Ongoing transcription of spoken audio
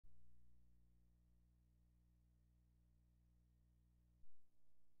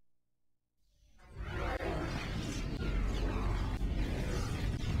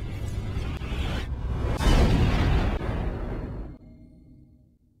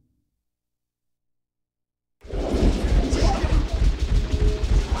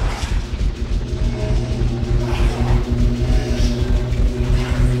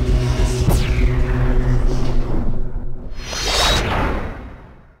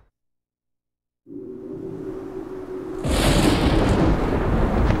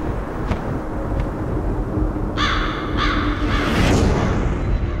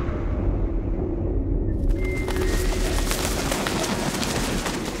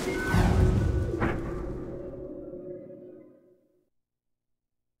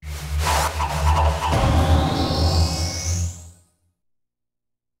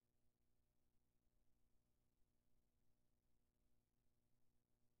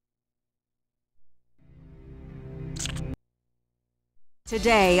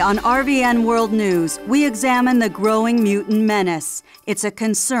Today on RVN World News, we examine the growing mutant menace. It's a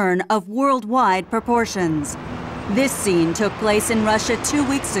concern of worldwide proportions. This scene took place in Russia 2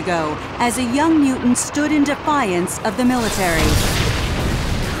 weeks ago as a young mutant stood in defiance of the military.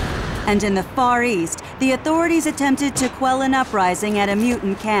 And in the Far East, the authorities attempted to quell an uprising at a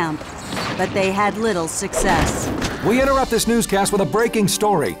mutant camp, but they had little success. We interrupt this newscast with a breaking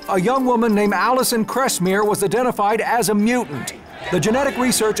story. A young woman named Allison Cressmere was identified as a mutant. The Genetic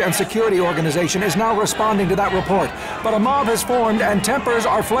Research and Security Organization is now responding to that report, but a mob has formed and tempers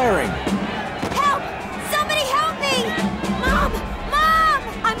are flaring. Help! Somebody help me! Mom! Mom!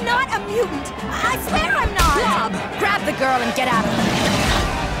 I'm not a mutant! I swear I'm not! Bob, grab the girl and get out of here!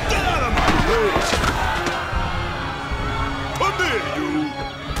 Get out of my way! Come here, you!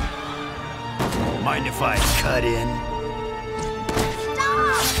 Mind if I cut in?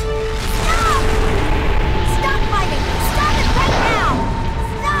 Stop! Stop! Stop fighting! Stop it right now!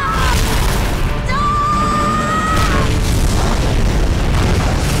 Stop!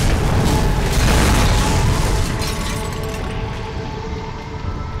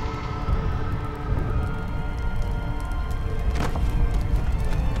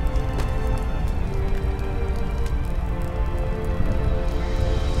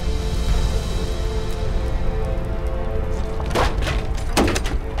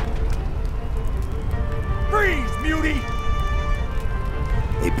 Freeze, mutie!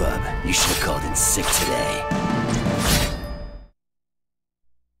 Hey, bub, you should have called in sick today.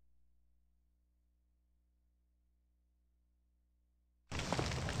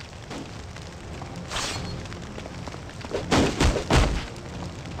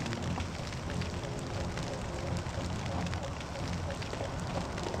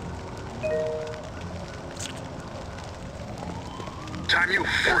 Time you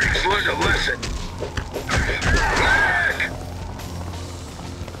freaks learn to listen.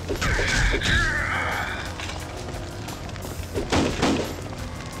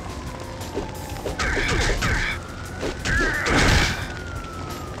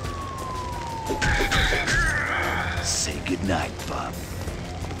 Say goodnight, bub.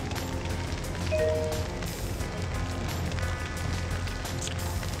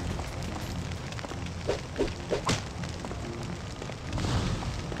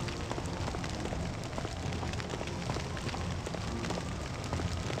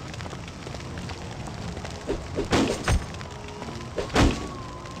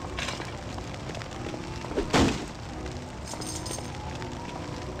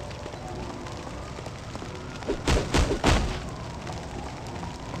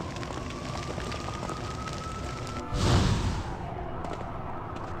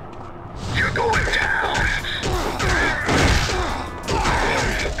 You're going down.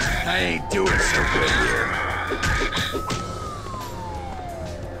 I ain't doing so good here.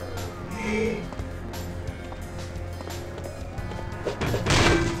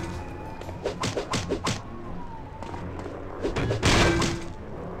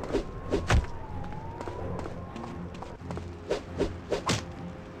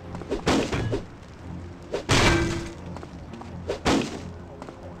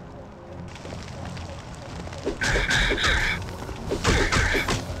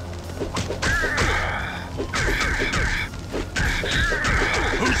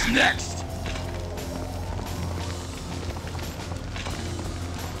 Who's next?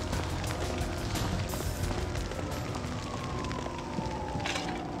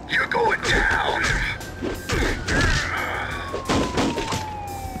 You're going down.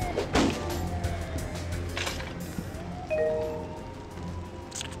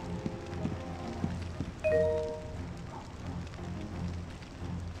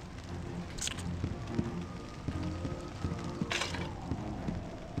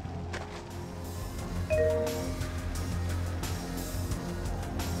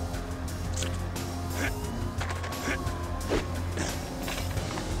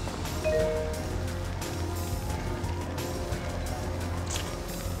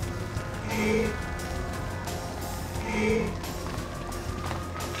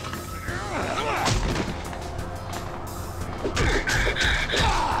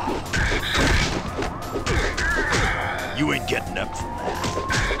 You ain't getting up from that.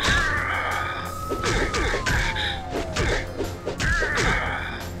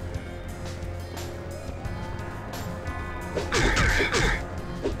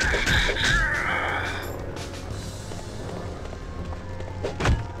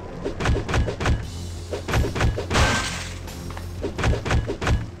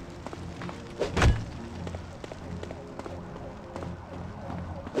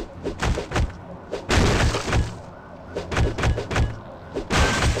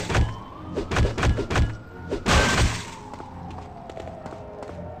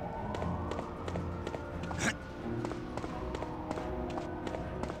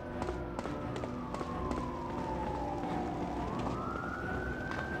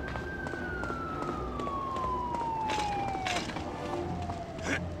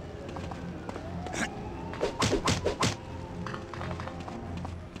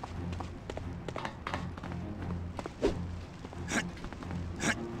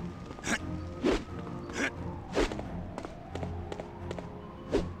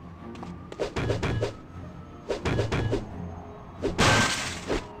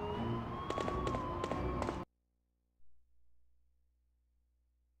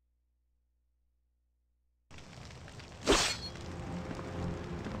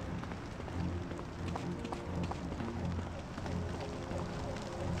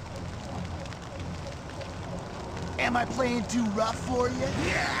 Am I playing too rough for you?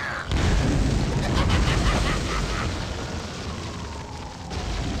 Yeah!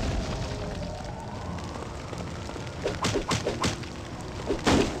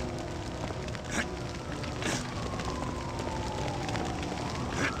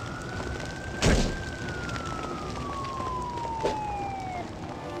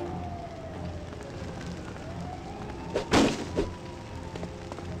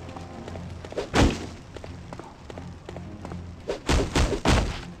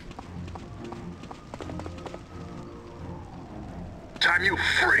 Time you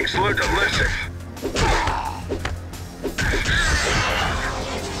freaks learn to listen.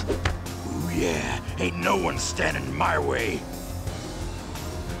 Ooh yeah, ain't no one standing in my way.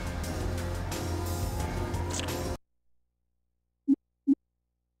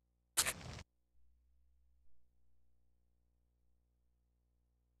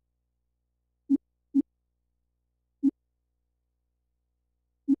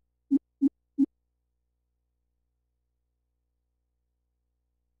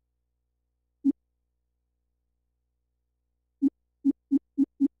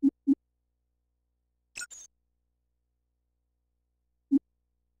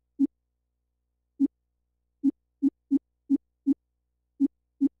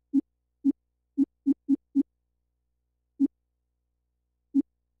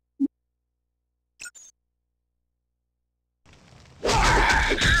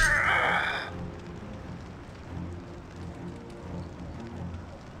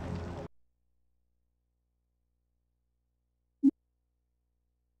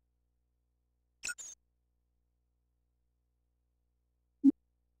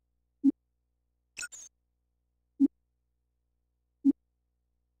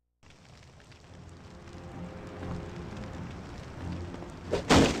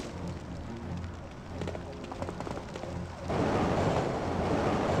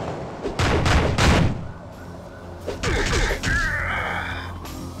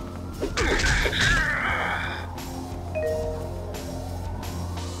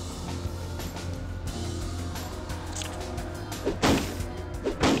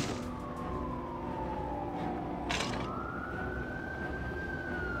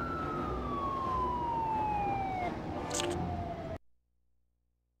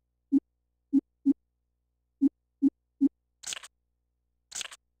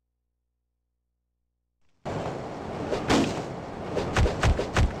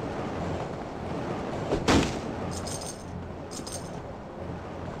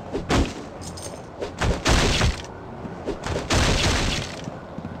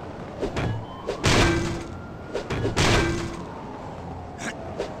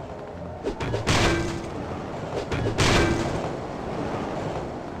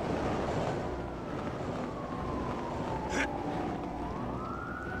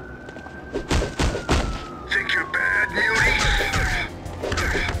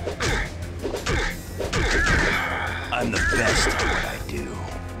 I'm the best at what I do.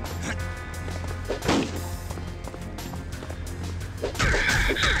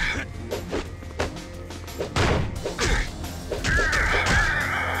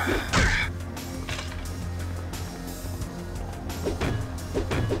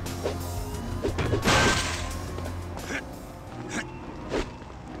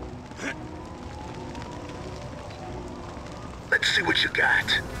 Let's see what you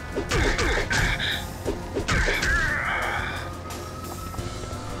got.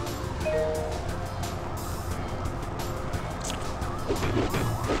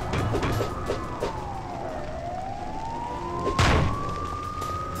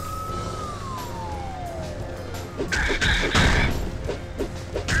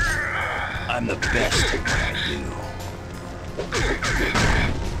 I'm the best at what I do.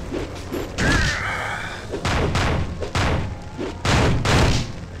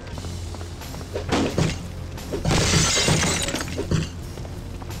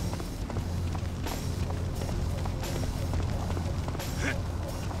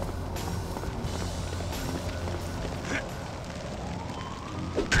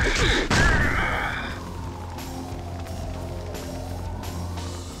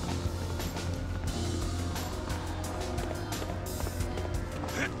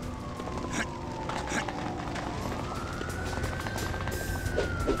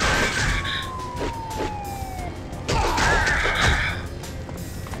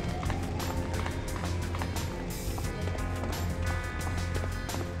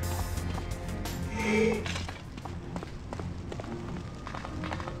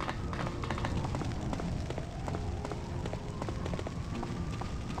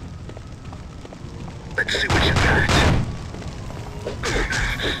 Let's see what you got.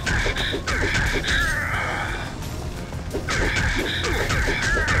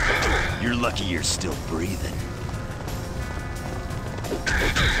 Lucky you're still breathing.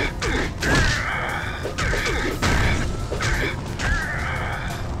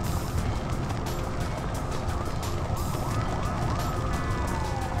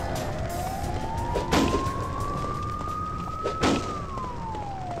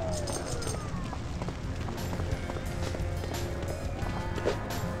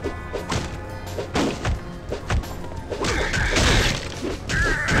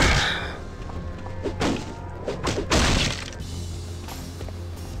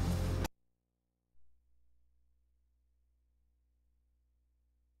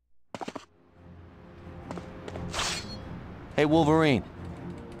 Hey, Wolverine.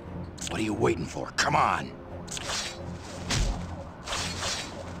 What are you waiting for? Come on!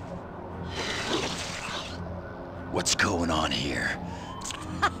 What's going on here?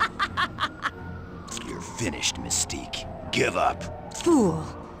 You're finished, Mystique. Give up. Fool.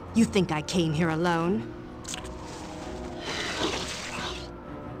 You think I came here alone?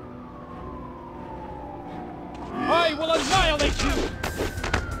 I will annihilate you!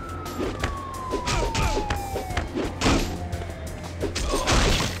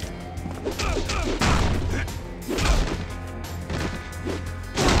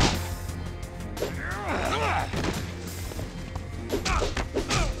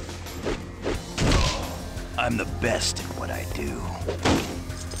 I'm the best at what I do.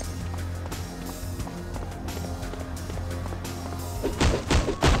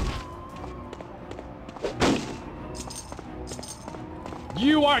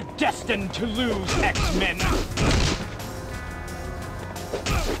 You are destined to lose, X-Men!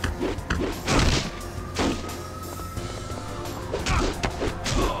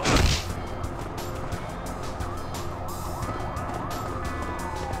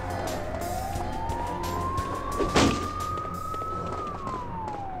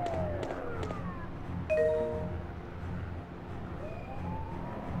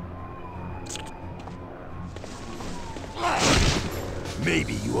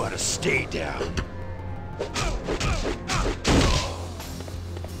 Maybe you ought to stay down.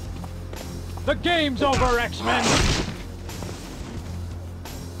 The game's over, X-Men!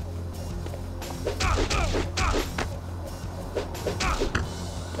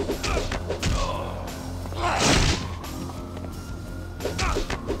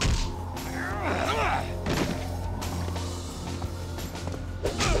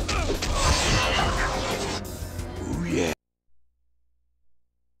 Ooh, yeah.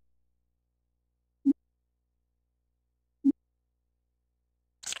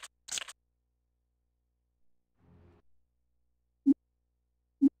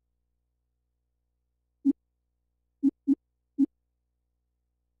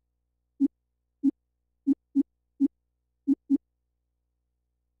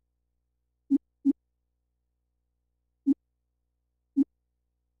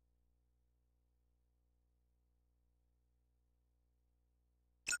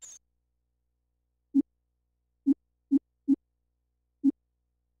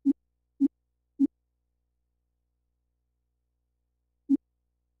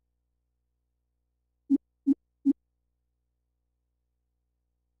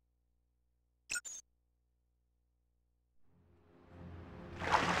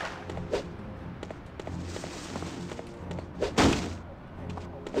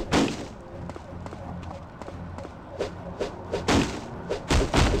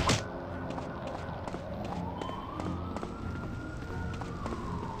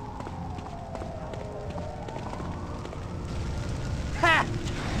 Ha!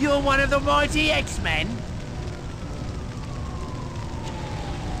 You're one of the mighty X-Men?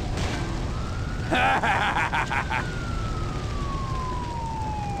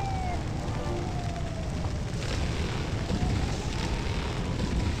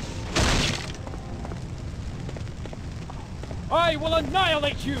 I will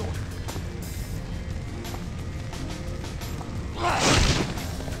annihilate you!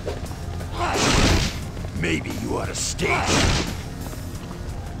 Maybe you ought to stay down.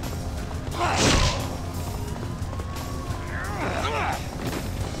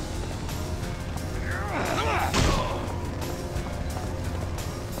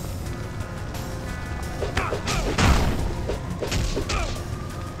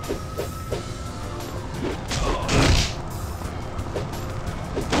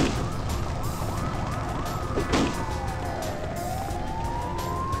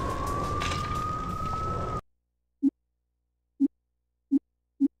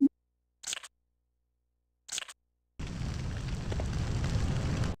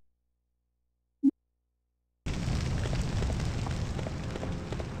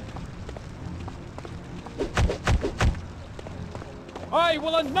 I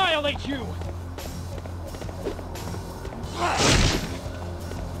will annihilate you!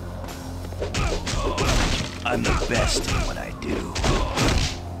 I'm the best in what I do.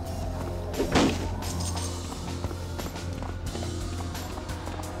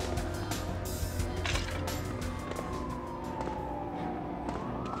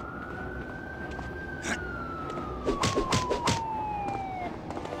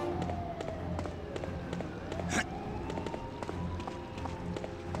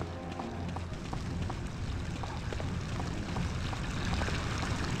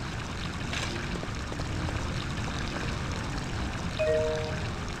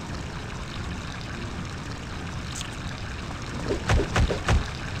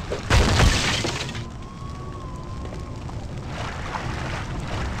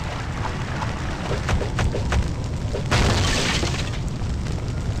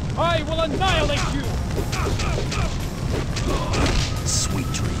 I will annihilate you! Sweet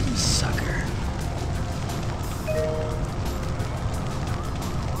dreams, sucker.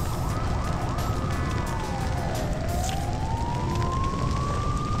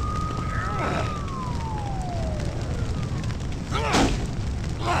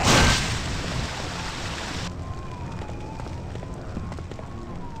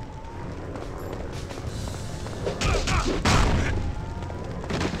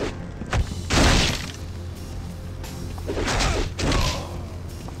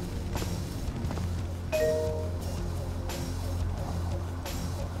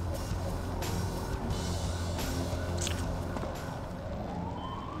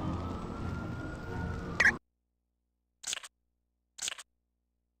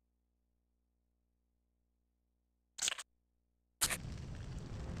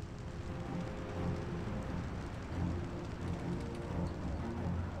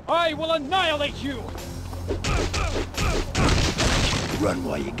 I will annihilate you! Run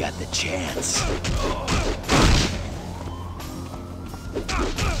while you got the chance.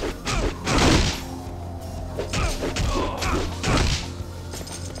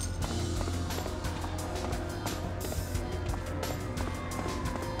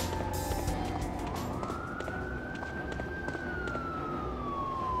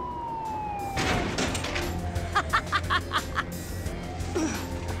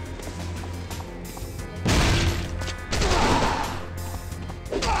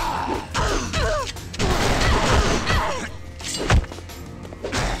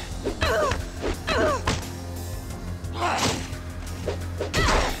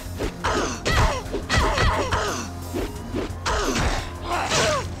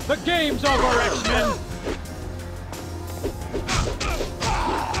 The game's over, X-Men!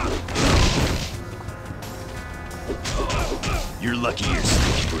 You're lucky you're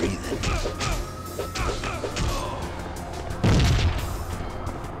still breathing.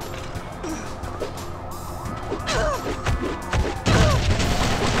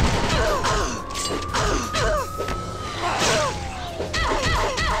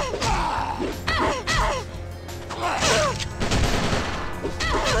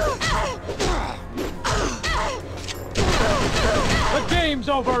 The game's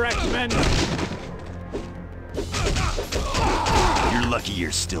over, X-Men! You're lucky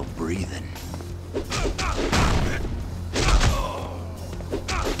you're still breathing.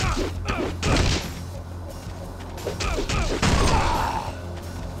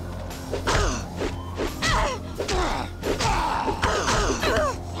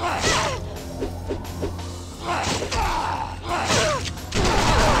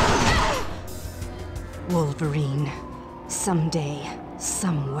 Wolverine, someday,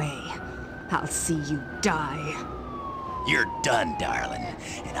 some way, I'll see you die. You're done, darling,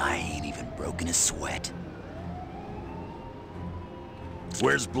 and I ain't even broken a sweat.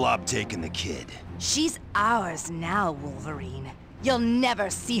 Where's Blob taking the kid? She's ours now, Wolverine. You'll never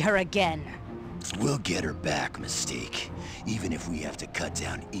see her again. We'll get her back, Mystique, even if we have to cut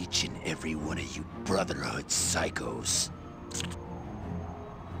down each and every one of you Brotherhood psychos.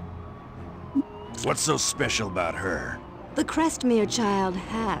 What's so special about her? The Crestmere child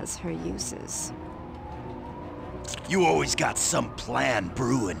has her uses. You always got some plan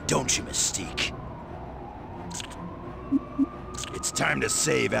brewing, don't you, Mystique? It's time to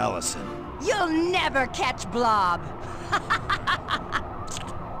save Allison. You'll never catch Blob!